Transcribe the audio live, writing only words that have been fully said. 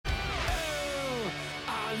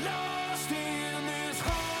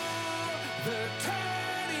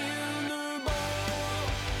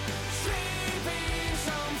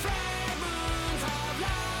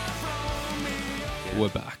we're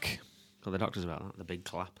back. Got the doctors about that. The big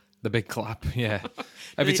clap. The big clap, yeah.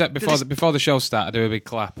 Every time before the show starts, I do a big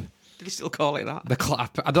clap. Did he still call it that? The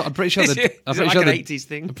clap. I'm pretty sure Is the it like an 80s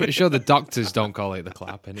thing? I'm pretty sure the doctors don't call it the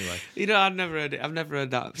clap anyway. You know, I've never heard it. I've never heard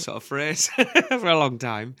that sort of phrase for a long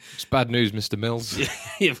time. It's bad news, Mr. Mills.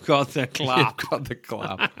 You've got the clap. You've got the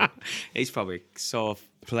clap. It's probably so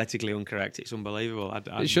politically incorrect. It's unbelievable.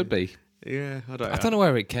 It should be. Yeah, I don't know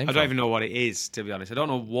where it came from. I don't even know what it is, to be honest. I don't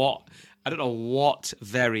know what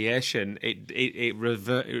variation it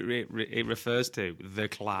refers to. The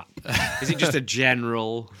clap. Is it just a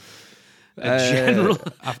general?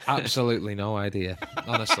 I've absolutely no idea.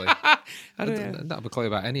 Honestly, I don't have a clue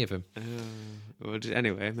about any of them.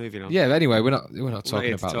 Anyway, moving on. Yeah. Anyway, we're not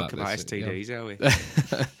talking about about STDs, are we?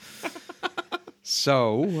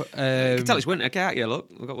 So you can tell it's winter, can't you? Look,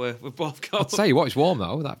 we've both got. I'll tell you what, it's warm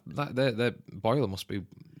though. That the boiler must be.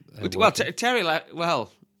 Terry.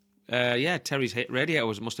 Terry's radiator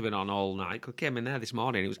must have been on all night. I came in there this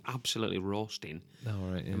morning. It was absolutely roasting. Oh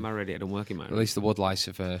right. Yeah. And my radiator didn't work in my room. At least the wood lice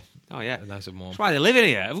have. Oh yeah, nice and warm. That's why they live in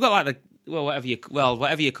here. I've got like whatever you call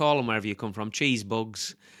them, wherever you come from, cheese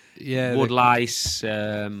bugs. Yeah, wood lice.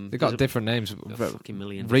 They've got different names. Fucking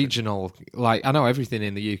million. Regional, like I know everything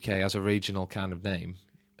in the UK has a regional kind of name.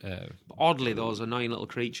 Oddly, those annoying little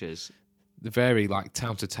creatures. They vary like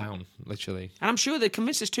town to town, literally. And I'm sure they're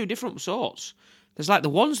convinced there's two different sorts. There's like the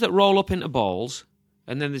ones that roll up into balls,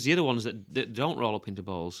 and then there's the other ones that don't roll up into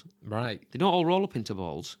balls. Right. They don't all roll up into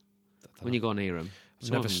balls when you go near them.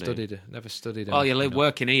 Never studied. Oh, you live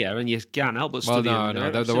working here, and you can't help but study them.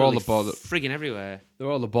 No, they're all the ball. Frigging everywhere. They're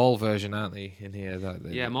all the ball version, aren't they? In here,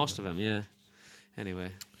 yeah, most of them. Yeah. Anyway,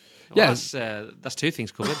 that's two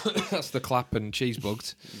things covered. That's the clap and cheese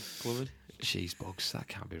bugs. Covered. Cheese bugs. That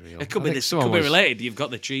can't be real. It could be related. You've got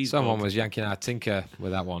the cheese. Someone was yanking our tinker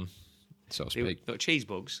with that one, so to speak. Cheese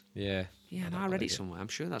bugs. Yeah. Yeah, I read it somewhere. I'm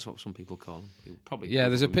sure that's what some people call them.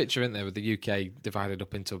 There's a picture in there with the UK divided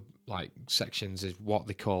up into like sections of what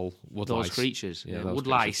they call wood lice. Those creatures. Yeah, those wood creatures.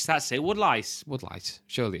 lice. That's it. Wood lice. Wood lice.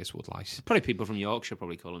 Surely it's wood lice. Probably people from Yorkshire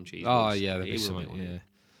probably call them cheese bugs. Oh yeah, that'd be something. Yeah.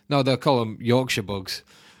 No, they'll call them Yorkshire bugs.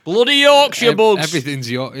 Bloody Yorkshire bugs. Everything's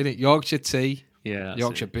Yorkshire tea. Yeah.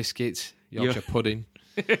 Yorkshire biscuits. Yorkshire pudding.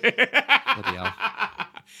 Bloody hell.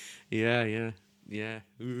 Yeah.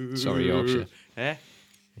 Sorry, Yorkshire. Eh?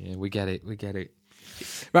 Yeah, we get it.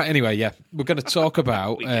 Right, anyway, yeah. We're going to talk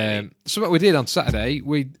about something we did on Saturday.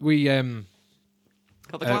 We did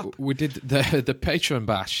the Patreon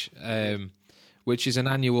Bash, which is an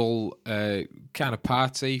annual kind of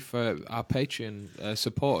party for our Patreon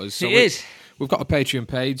supporters. So we've got a Patreon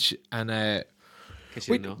page, and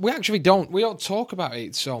we actually don't talk about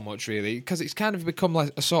it so much, really, because it's kind of become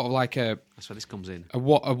like a sort of like a. That's where this comes in.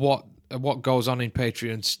 What goes on in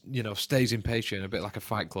Patreon, stays in Patreon, a bit like a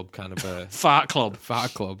Fight Club kind of a Fart Club,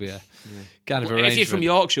 yeah. Kind of arrangement. If you're from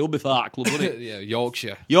Yorkshire, it'll be Fart Club, wouldn't it? Yeah,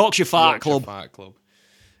 Yorkshire Fart Club.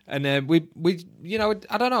 And we I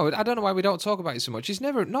don't know why we don't talk about it so much. It's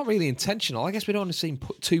not really intentional. I guess we don't want to seem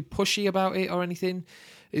too pushy about it or anything.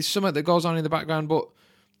 It's something that goes on in the background, but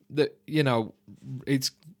that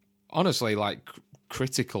it's honestly like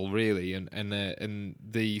critical, really, and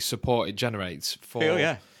the support it generates for. Hell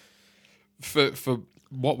yeah. For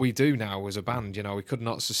what we do now as a band, we could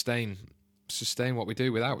not sustain what we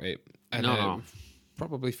do without it, and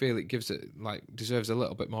probably feel it deserves a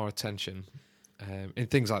little bit more attention in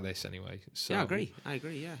things like this, anyway. So, yeah, I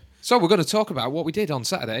agree. Yeah. So we're going to talk about what we did on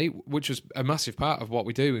Saturday, which was a massive part of what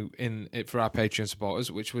we do in it for our Patreon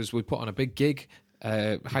supporters, which was we put on a big gig,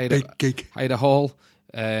 hired a hall.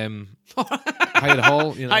 Hired a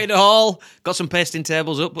hall. Hired a hall. Got some pasting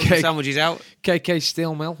tables up. Put some sandwiches out. KK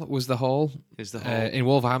Steel Mill was the hall. In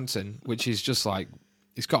Wolverhampton, which is just like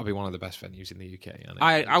it's got to be one of the best venues in the UK.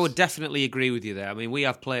 I would definitely agree with you there. I mean, we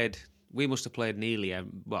must have played nearly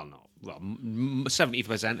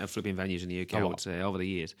 70% of flipping venues in the UK. I would say over the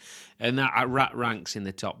years, and that ranks in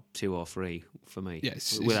the top 2 or 3 for me.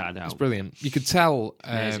 Yes, without a doubt. It's brilliant. You could tell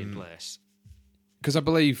amazing place because I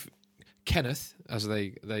believe Kenneth, as they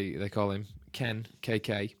call him, Ken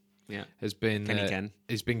KK, has been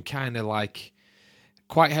has been kind of like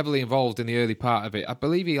quite heavily involved in the early part of it. I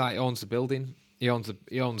believe he owns the building, he owns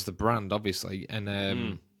the brand, obviously,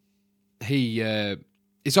 and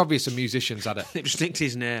it's obvious the musicians had it. It just nicked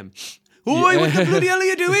his name. Oi, what the bloody hell are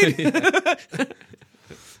you doing?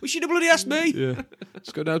 We should have bloody asked me. Yeah,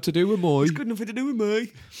 it's got nothing to do with me. It's got nothing to do with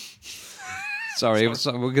me. Sorry,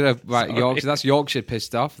 we're gonna Yorkshire. That's Yorkshire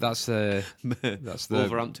pissed off. That's the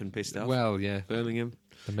Wolverhampton pissed off. Well, yeah, Birmingham.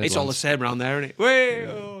 It's all the same around there, isn't it? Wait,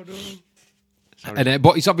 oh no. Sorry. And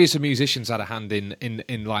but it's obvious the musicians had a hand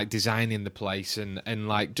in like designing the place and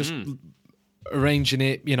like just arranging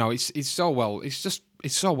it. You know, it's so well. It's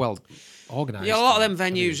so well organised. Yeah, a lot of them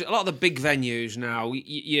venues, a lot of the big venues now,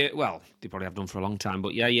 well, they probably have done for a long time,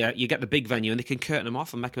 but you get the big venue and they can curtain them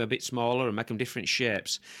off and make them a bit smaller and make them different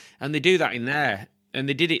shapes. And they do that in there. And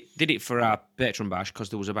they did it for our Patron Bash because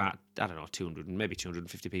there was about, I don't know, 200, maybe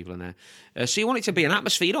 250 people in there. So you want it to be an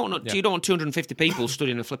atmosphere. You don't want 250 people stood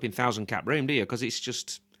in a flipping 1,000-cap room, do you? Because it's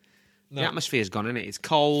just, the atmosphere's gone, isn't it? It's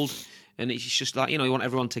cold. And it's just like, you want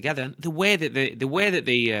everyone together. And the way that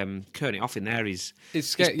they curtain it off in there is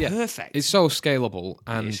perfect. It's so scalable,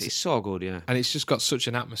 and it's so good, yeah. And it's just got such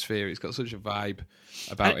an atmosphere. It's got such a vibe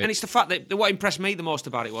about it. And it's the fact that what impressed me the most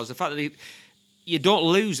about it was the fact that you don't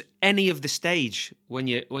lose any of the stage when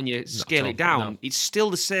you scale it down. No. It's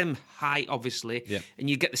still the same height, obviously, and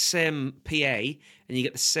you get the same PA, and you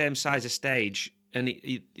get the same size of stage. And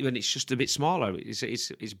when it's just a bit smaller,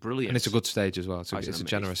 it's brilliant. And it's a good stage as well. It's a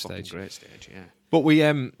generous stage. Great stage, yeah. But we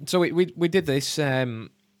did this, and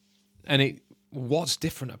what's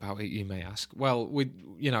different about it, you may ask? Well,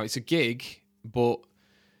 it's a gig, but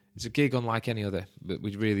it's a gig unlike any other that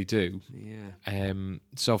we really do. Yeah.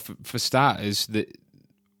 So for starters, the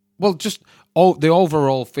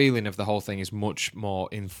overall feeling of the whole thing is much more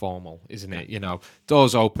informal, isn't it?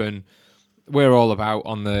 Doors open, we're all about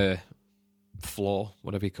on the floor,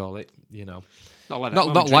 whatever you call it,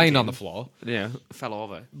 not laying on the floor. Yeah, fell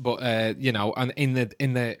over. But and in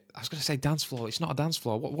the I was going to say dance floor. It's not a dance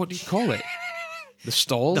floor. What do you call it? The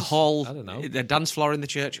stalls, the hall. I don't know. The dance floor in the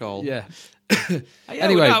church hall. Yeah.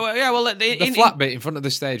 Anyway, the flat bit in front of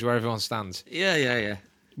the stage where everyone stands. Yeah.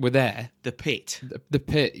 We're there. The pit. The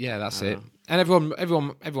pit. Yeah, that's it. And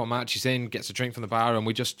everyone marches in, gets a drink from the bar, and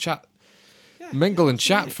we just chat. Mingle and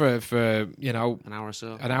chat for an hour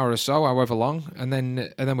or so, however long, and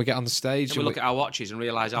then we get on the stage. And we look at our watches and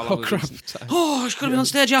realise how long. Oh crap! It's got to be on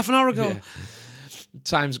stage half an hour ago. Yeah.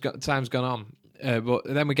 Time's gone on, but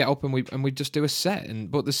then we get up and we just do a set,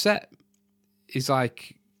 but the set is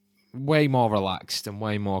like way more relaxed and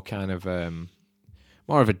way more kind of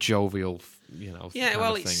more of a jovial, Yeah,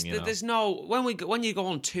 well, thing, there's no when you go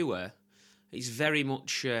on tour. It's very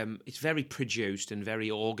much, it's very produced and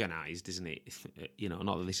very organised, isn't it?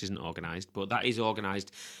 Not that this isn't organised, but that is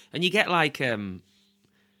organised, and you get like the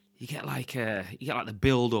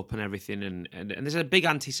build up and everything, and there's a big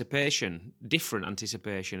anticipation, different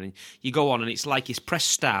anticipation, and you go on and it's like you press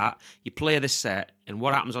start, you play the set, and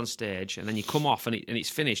what happens on stage, and then you come off and it's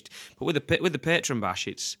finished. But with the Patron Bash,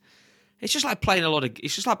 it's just like playing a lot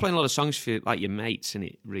of songs for like your mates, isn't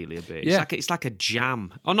it? Really a bit. Yeah. It's like a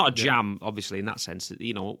jam. Or not a jam, obviously, in that sense.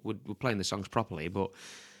 We're playing the songs properly, but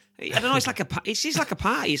I don't know. It's like a party. It's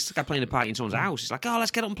like playing a party in someone's house. It's like,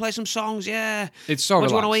 let's get up and play some songs. Yeah. It's so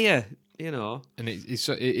relaxed. What do you want to hear? And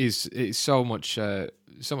it's so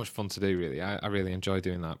much fun to do. Really, I really enjoy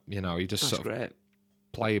doing that. You just That's great.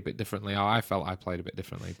 Play a bit differently. I felt I played a bit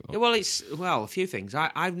differently. But... a few things.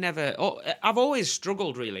 I've always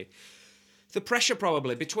struggled really. The pressure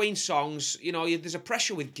probably between songs, there's a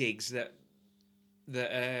pressure with gigs that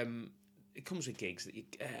it comes with gigs that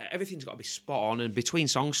everything's got to be spot on, and between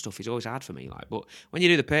song stuff is always hard for me. But when you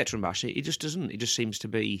do the Patron Bash, it just doesn't. It just seems to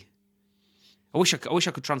be. I wish I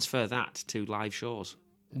could transfer that to live shows.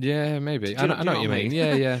 Yeah, maybe. I know what you mean.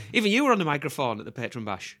 Yeah. Even you were on the microphone at the Patron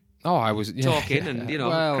Bash. Oh, I was talking and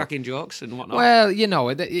cracking jokes and whatnot. Well,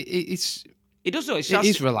 it's. It does though. It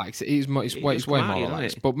is relaxed. It's way more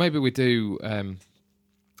relaxed. But maybe we do. I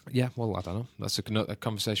don't know. That's a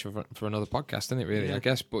conversation for another podcast, isn't it? Really, yeah. I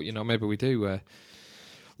guess. But maybe we do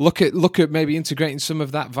look at maybe integrating some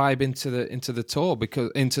of that vibe into the tour,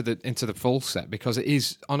 because into the full set, because it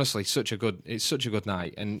is honestly such a good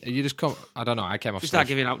night, and you just come. I don't know. I came off. You start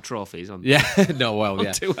giving out trophies on. Yeah. No. Well.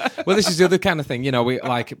 Yeah. Well, this is the other kind of thing. We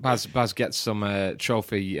like Baz gets some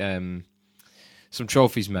some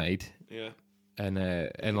trophies made. Yeah. And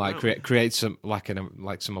create some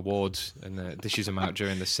some awards and dishes them out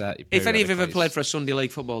during the set. If any of you have ever played for a Sunday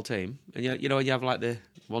League football team, and you have like the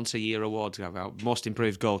once a year awards you have out, most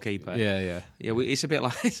improved goalkeeper. Yeah. It's a bit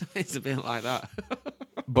like that.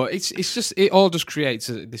 But it all just creates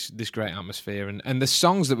this great atmosphere, and the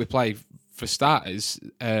songs that we play for starters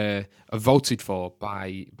are voted for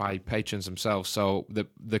by patrons themselves. So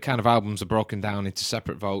the kind of albums are broken down into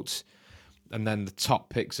separate votes. And then the top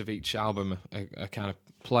picks of each album are kind of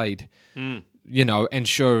played,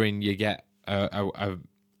 ensuring you get an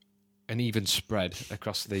even spread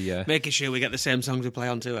across the. Making sure we get the same songs we play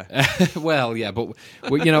on tour. Well, yeah, but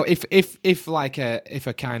if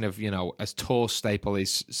a kind of a tour staple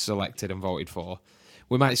is selected and voted for,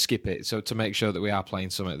 we might skip it, so to make sure that we are playing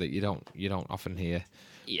something that you don't often hear.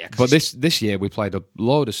 Yeah, but this year we played a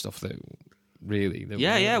load of stuff that really.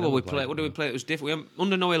 Yeah. Well, we played. What did we play? It was different.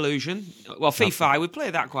 Under No Illusion. Well, FIFA. We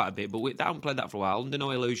played that quite a bit, but we haven't played that for a while. Under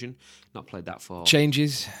No Illusion. Not played that for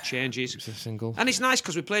Changes. It's a single. And it's nice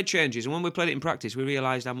because we played Changes, and when we played it in practice, we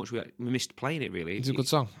realised how much we missed playing it. Really, It's a good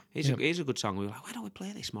song. It is a good song. We were like, why don't we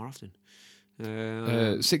play this more often?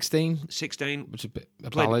 16, 16, which is a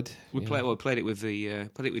ballad. We played it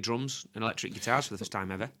with drums and electric guitars for the first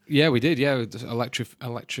time ever. Yeah, we did. Yeah, we just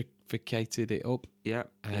electrificated it up. Yeah,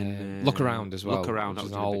 and Look Around as well. Look Around, which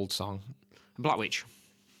is an old song. Black Witch.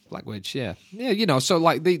 Black Witch, yeah. So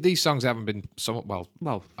like these songs haven't been somewhat well.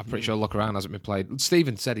 I'm pretty sure Look Around hasn't been played.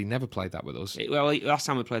 Stephen said he never played that with us. Last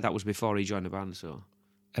time we played that was before he joined the band, so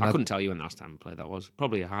I couldn't tell you when the last time we played that was.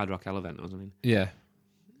 Probably a Hard Rock Hell event or something. Yeah.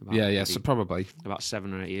 So probably about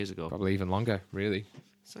 7 or 8 years ago. Probably even longer, really.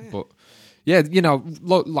 So, yeah. But yeah,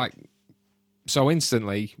 so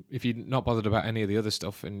instantly, if you're not bothered about any of the other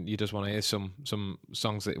stuff and you just want to hear some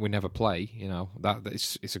songs that we never play,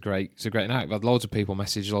 it's a great night. I've had loads of people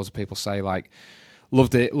message, loads of people say like,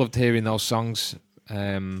 loved hearing those songs.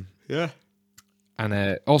 Yeah.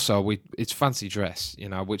 And also it's Fancy Dress,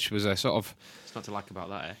 which was a sort of. It's not to like about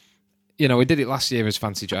that, eh? We did it last year as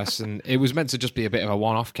Fancy Dress, and it was meant to just be a bit of a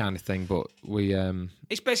one-off kind of thing, but we.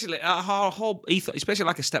 It's basically our whole ethos. It's basically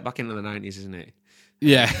like a step back into the 90s, isn't it?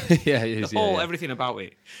 Yeah, yeah, it is. Everything about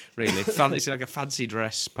it, really. It's like a fancy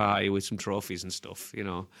dress party with some trophies and stuff,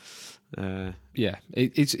 Yeah,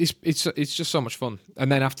 it's just so much fun.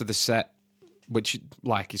 And then after the set, which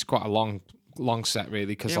is quite a long set really,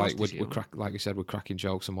 because like we said, we're cracking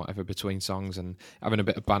jokes and whatever between songs and having a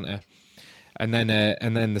bit of banter. And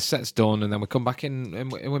then the set's done, and then we come back in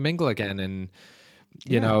and we mingle again, and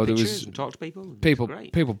there was talk to people.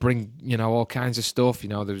 People bring all kinds of stuff.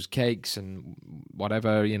 There was cakes and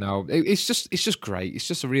whatever. It's just great. It's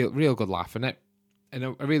just a real good laugh and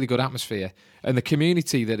a really good atmosphere, and the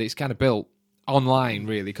community that it's kind of built online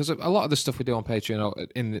really, because a lot of the stuff we do on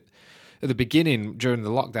Patreon at the beginning during the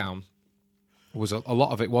lockdown was a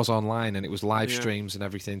lot of it was online, and it was live streams and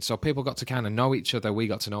everything. So people got to kind of know each other. We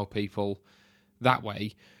got to know people that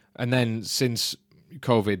way. And then since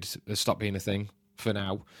COVID has stopped being a thing, for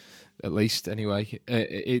now, at least anyway,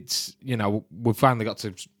 it's, we've finally got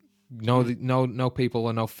to know people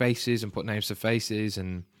and know faces and put names to faces,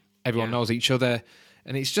 and everyone knows each other.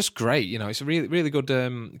 And it's just great, it's a really, really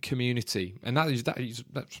good community. And that's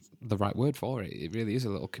the right word for it. It really is a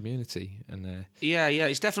little community. And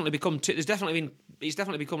it's definitely become it's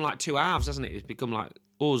definitely become like two halves, hasn't it? It's become like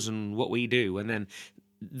us and what we do, and then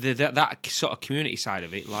that sort of community side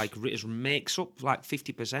of it, like, it makes up like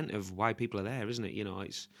 50% of why people are there, isn't it?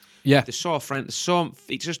 It's they're so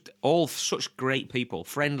it's just all such great people,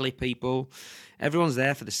 friendly people. Everyone's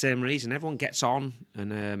there for the same reason. Everyone gets on,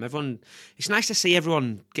 and everyone. It's nice to see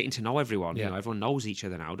everyone getting to know everyone. Yeah. Everyone knows each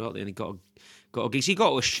other now, don't they? And they got a gig.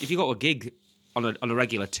 So if you got a gig on a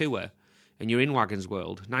regular tour, and you're in Wagons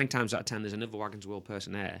World, 9 times out of 10 there's another Wagons World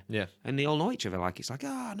person there. Yeah. And they all know each other. Like, it's like,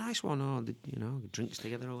 nice one, or drinks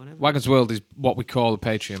together or whatever. Wagons World is what we call the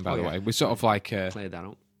Patreon, by the way. We sort of like played that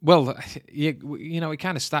up. Well, it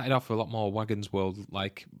kind of started off with a lot more Wagons World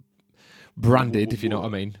like branded, if you know what I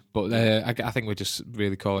mean. But I think we just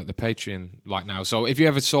really call it the Patreon like now. So if you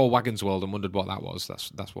ever saw Wagons World and wondered what that was,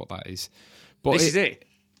 that's what that is. But this is it.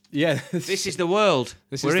 Yeah, this is the world.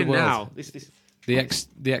 We're in now. This the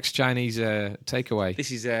ex-Chinese takeaway. This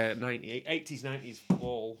is 80s, 90s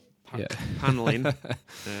wall paneling.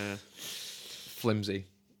 Flimsy.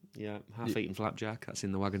 Yeah, half-eaten flapjack. That's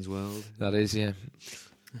in the Wagons World. That is, yeah.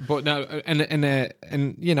 But no, and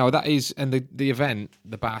that is, and the event,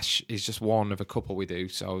 the bash, is just one of a couple we do.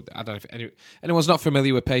 So I don't know if anyone's not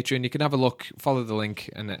familiar with Patreon, you can have a look, follow the link,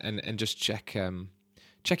 and just check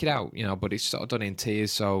it out. But it's sort of done in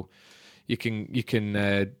tiers, so you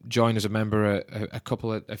can join as a member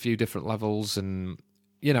at a few different levels, and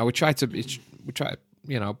we try to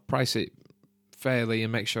price it fairly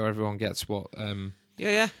and make sure everyone gets what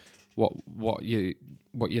what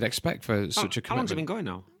you'd expect for such a commitment. How long's it been going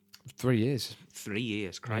now? 3 years. 3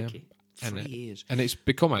 years, crikey. Yeah. 3 years. And it's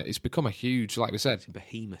become a huge, like we said, it's a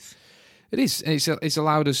behemoth. It is. It's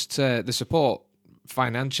allowed us to, the support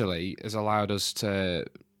financially has allowed us to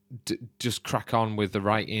just crack on with the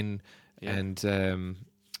writing and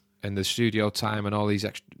the studio time and all these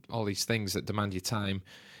things that demand your time,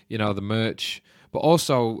 the merch, but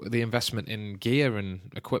also the investment in gear and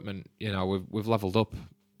equipment. We've leveled up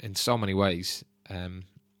in so many ways.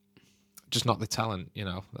 Just not the talent,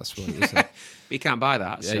 that's what it is. You can't buy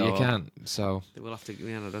that. Yeah, you can't. So we'll have to.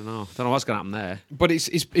 I don't know what's going to happen there. But it's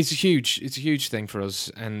a huge thing for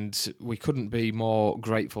us, and we couldn't be more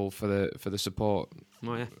grateful for the support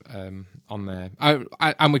Oh, yeah. On there.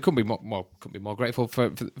 And we couldn't be more grateful for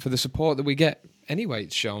the support that we get. Anyway,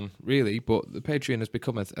 it's shown really, but the Patreon has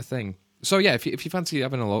become a thing. So yeah, if you fancy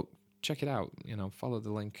having a look, check it out. Follow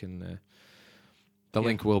the link, and the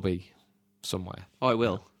link will be somewhere. Oh, it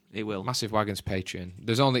will. It will. Massive Wagons Patreon.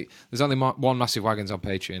 There's only one Massive Wagons on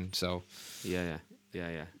Patreon, so Yeah.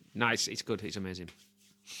 Nice. It's good. It's amazing.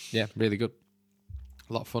 yeah, really good.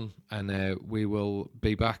 A lot of fun, and we will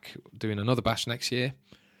be back doing another bash next year,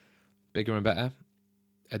 bigger and better.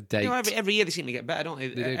 A date. Every year they seem to get better, don't they?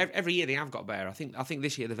 They do. Every year they have got better. I think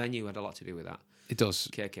this year the venue had a lot to do with that. It does.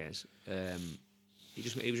 KK's.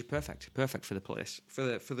 He was perfect for the place, for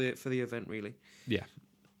the event, really. Yeah,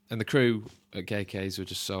 and the crew at KK's were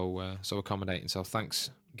just so accommodating. So thanks,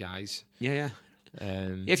 guys. Yeah. Yeah,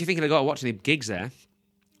 if you're thinking of going watching the gigs there,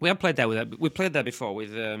 we have played there we played there before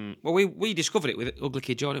with we discovered it with Ugly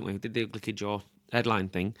Kid Joe, didn't we? We did the Ugly Kid Joe headline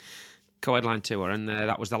thing, co-headline tour, and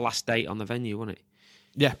that was the last date on the venue, wasn't it?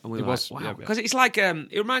 Yeah, And we it were was. like, wow, Yeah, because it's like it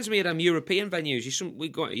reminds me of them European venues. We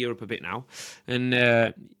go to Europe a bit now, and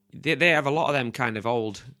they have a lot of them kind of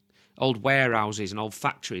old warehouses and old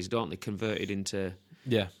factories, don't they? Converted into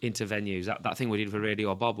venues. That thing we did for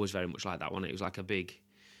Radio Bob was very much like that one. It was like a big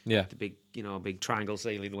triangle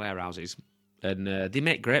ceiling warehouses, and they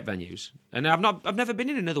make great venues. And I've never been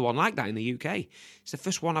in another one like that in the UK. It's the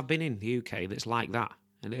first one I've been in the UK that's like that,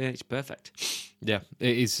 and it's perfect. Yeah,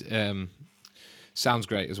 it is. Sounds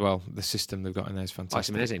great as well. The system they've got in there is fantastic. Oh, it's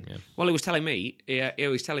amazing. Yeah. Well, he was telling me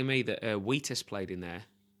that Wheatus played in there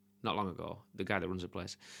not long ago. The guy that runs the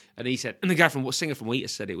place, and the singer from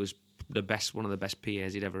Wheatus said it was one of the best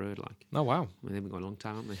PAs he'd ever heard. Like, Oh wow. I mean, they've been going a long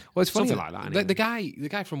time, haven't they? Well, it's funny. Something like that. Anyway. The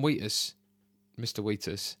guy from Wheatus, Mr.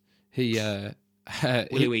 Wheatus, he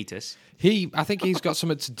Willie Wheatus. I think he's got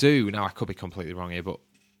something to do. Now I could be completely wrong here, but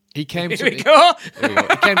he came Here to we go.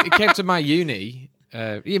 he came to my uni.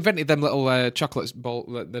 He invented them little chocolate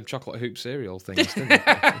hoop cereal things, didn't he?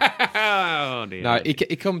 Oh dear. No, he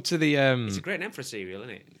come to the It's a great name for a cereal,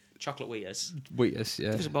 isn't it? Chocolate Wheatus. Wheatus,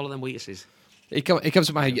 yeah. Give us a bowl of them Wheatuses. He comes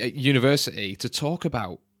to my university to talk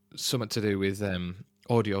about something to do with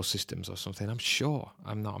audio systems or something. I'm sure.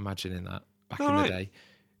 I'm not imagining that back in the day.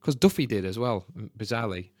 Because Duffy did as well,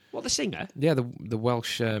 bizarrely. What, the singer? Yeah, the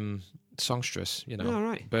Welsh songstress, Oh,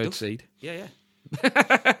 right. Birdseed. Yeah.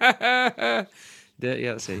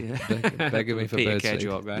 Yeah, that's it. Yeah. Begging me for Peter Birdseed. Kay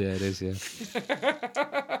joke, right? Yeah, it is, yeah.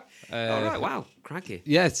 All right, wow. Crikey.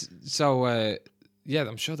 Yes, so, yeah,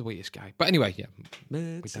 I'm sure the Wheatus guy. But anyway, yeah,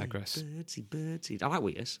 we digress. Birdseed. I like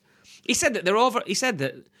Wheatus. He said that they're over. He said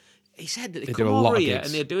that they come do a lot over of here gigs.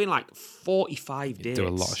 and they're doing like 45 days. Do a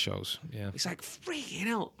lot of shows, yeah. It's like freaking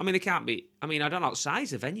hell. I mean, they can't be. I mean, I don't know what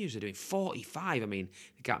size the venues are doing. 45. I mean,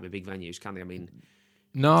 they can't be big venues, can they? I mean,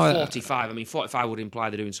 No, 45. I mean, 45 would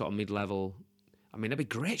imply they're doing sort of mid-level. I mean, they'd be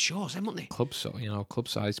great shows, wouldn't they? club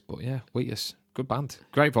size, but yeah, Wheatus, good band,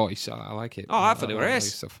 great voice. I like it. Oh, I thought they were like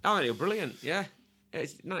ace. stuff. I thought they were brilliant. Yeah,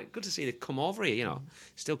 it's good to see they come over here.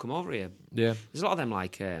 Still come over here. Yeah, There's a lot of them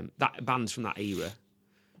like that bands from that era,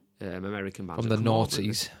 American bands from that the come over,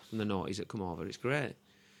 noughties. from the noughties that come over. It's great.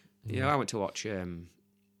 Yeah, I went to watch Alien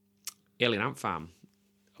Ant Farm.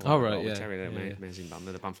 Oh, right, yeah, Terry, they're yeah. amazing band.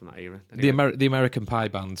 They're the band from that era. The Anyway, the American Pie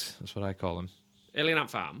band. That's what I call them. Alien Ant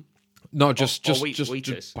Farm. No, just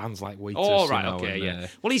Wheatus. bands like Wheatus. Oh, right, you know, okay, and, yeah.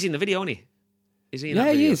 Well, he's in the video, isn't he? Is he in Yeah,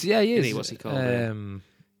 that he video? is. Yeah, he Isn't is. What's he called?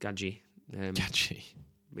 Gadgy. Gadgy.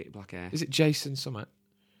 Bit black hair. Is it Jason Summit?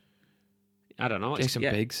 I don't know. Jason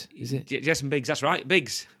Biggs? Is it? Jason Biggs, that's right.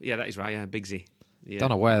 Biggs. Yeah, that is right. Yeah, Biggsy. Yeah. Don't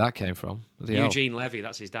know where that came from. Bloody hell. Eugene Levy,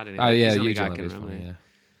 that's his dad. Isn't it? Oh yeah, He's the only guy Eugene I can Levy's remember. funny,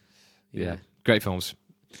 Yeah. yeah. Great films.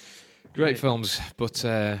 Great films, but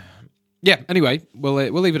yeah. Anyway, we'll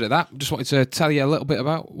leave it at that. Just wanted to tell you a little bit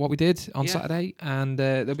about what we did on Saturday, and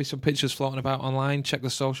there'll be some pictures floating about online. Check the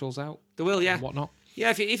socials out. There will, yeah. And whatnot.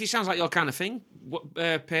 Yeah, if it sounds like your kind of thing,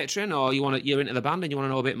 Patreon, or you're into the band and you want to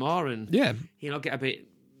know a bit more, and Yeah. get a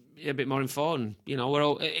bit more info, and we're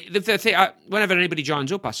all. Whenever anybody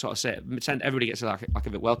joins up, I sort of say, everybody gets like a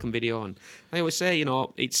bit welcome video, and I always say,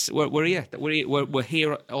 we're here, we're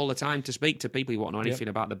here all the time to speak to people who want to know anything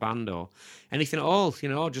about the band or anything at all.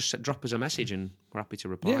 Just drop us a message, and we're happy to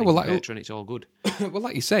reply. Yeah, well, like- Patreon, it's all good. Well,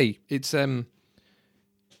 like you say, it's a.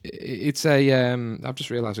 I've just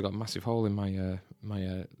realised I've got a massive hole in my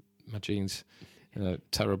my jeans in a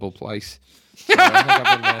terrible place. So I think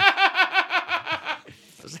I've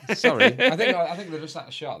been, sorry, I think they're just out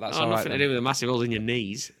of shot. That's all right. Nothing to do with the massive holes in your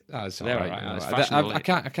knees. Oh, it's all They're right. all right. No, That's I fashionable,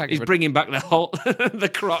 can't. He's get bringing back the whole the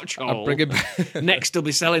crotch hole. I'm bringing back. Next, he'll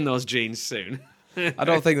be selling those jeans soon. I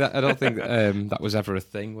don't think that was ever a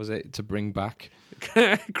thing, was it? To bring back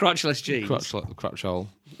Crotchless jeans. crotch hole.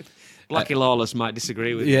 Blackie Lawless might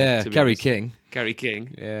disagree with you. Yeah, to be Kerry honest. King. Kerry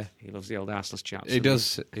King. Yeah, He loves the old arseless chaps. he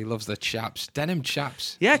doesn't does. He loves the chaps, denim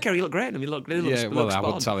chaps. Yeah, Kerry, you look great. I mean, look, Yeah, well, I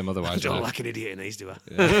wouldn't tell him I otherwise. don't would look I? like an idiot in these, do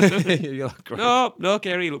I? You look great. No,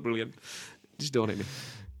 Kerry, you look brilliant. Just don't hit me.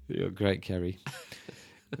 You look great, Kerry.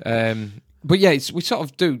 But yeah, we sort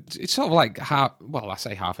of do. It's sort of like half. Well, I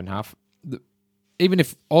say half and half. Even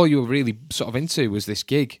if all you were really sort of into was this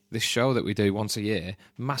gig, this show that we do once a year,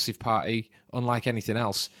 massive party, unlike anything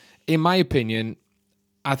else. In my opinion,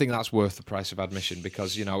 I think that's worth the price of admission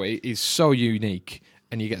because, you know, it is so unique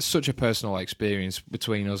and you get such a personal experience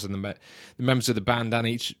between us and the members of the band and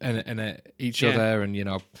each other, and, you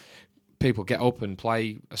know, people get up and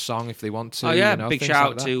play a song if they want to. Oh yeah, you know, big things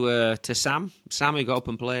shout like out to Sam. Sam, who got up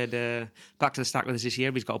and played Back to the Stack with us this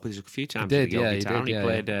year. He's got up with us a few times. He did, with the old yeah, he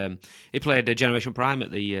guitar, did, and yeah, he played Generation Prime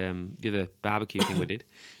at the other barbecue thing we did.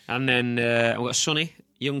 And then we got Sonny,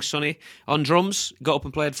 young Sonny, on drums. Got up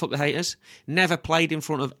and played Fuck the Haters. Never played in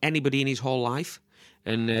front of anybody in his whole life,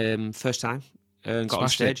 and first time. And got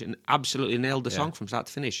Smashed on stage it. and absolutely nailed the song from start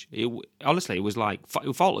to finish. Honestly, it was like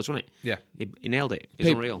faultless, wasn't it? Yeah. He nailed it. It's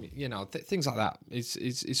unreal. You know, things like that.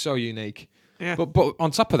 It's so unique. Yeah. But on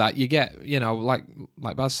top of that, you get, you know, like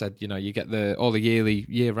Baz said, you know, you get all the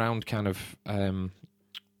year round kind of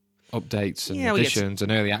updates and Yeah, we get additions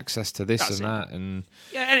and early access to this That's and it. that, and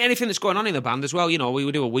Yeah, anything that's going on in the band as well. You know, we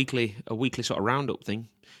would do a weekly sort of roundup thing,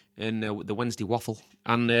 and the Wednesday waffle,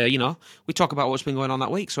 and you know, we talk about what's been going on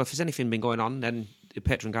that week. So if there's anything been going on, then the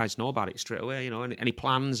Patreon guys know about it straight away. You know, any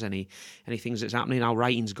plans, any things that's happening, how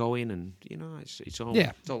writing's going, and you know, it's all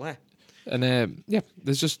Yeah. it's all there. And yeah,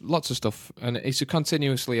 there's just lots of stuff, and it's a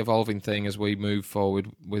continuously evolving thing as we move forward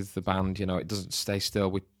with the band. You know, it doesn't stay still.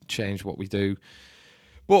 We change what we do,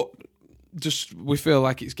 but just we feel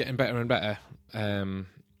like it's getting better and better.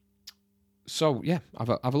 So yeah, have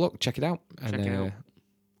a look, check it out, Check it out.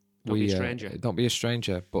 Don't be a stranger. Don't be a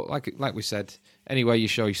stranger. But like we said, any way you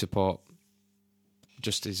show your support,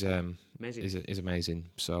 just is Amazing. is amazing.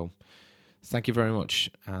 So thank you very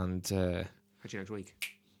much, and Catch you next week.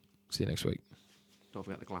 see you next week. Don't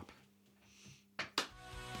forget the clap.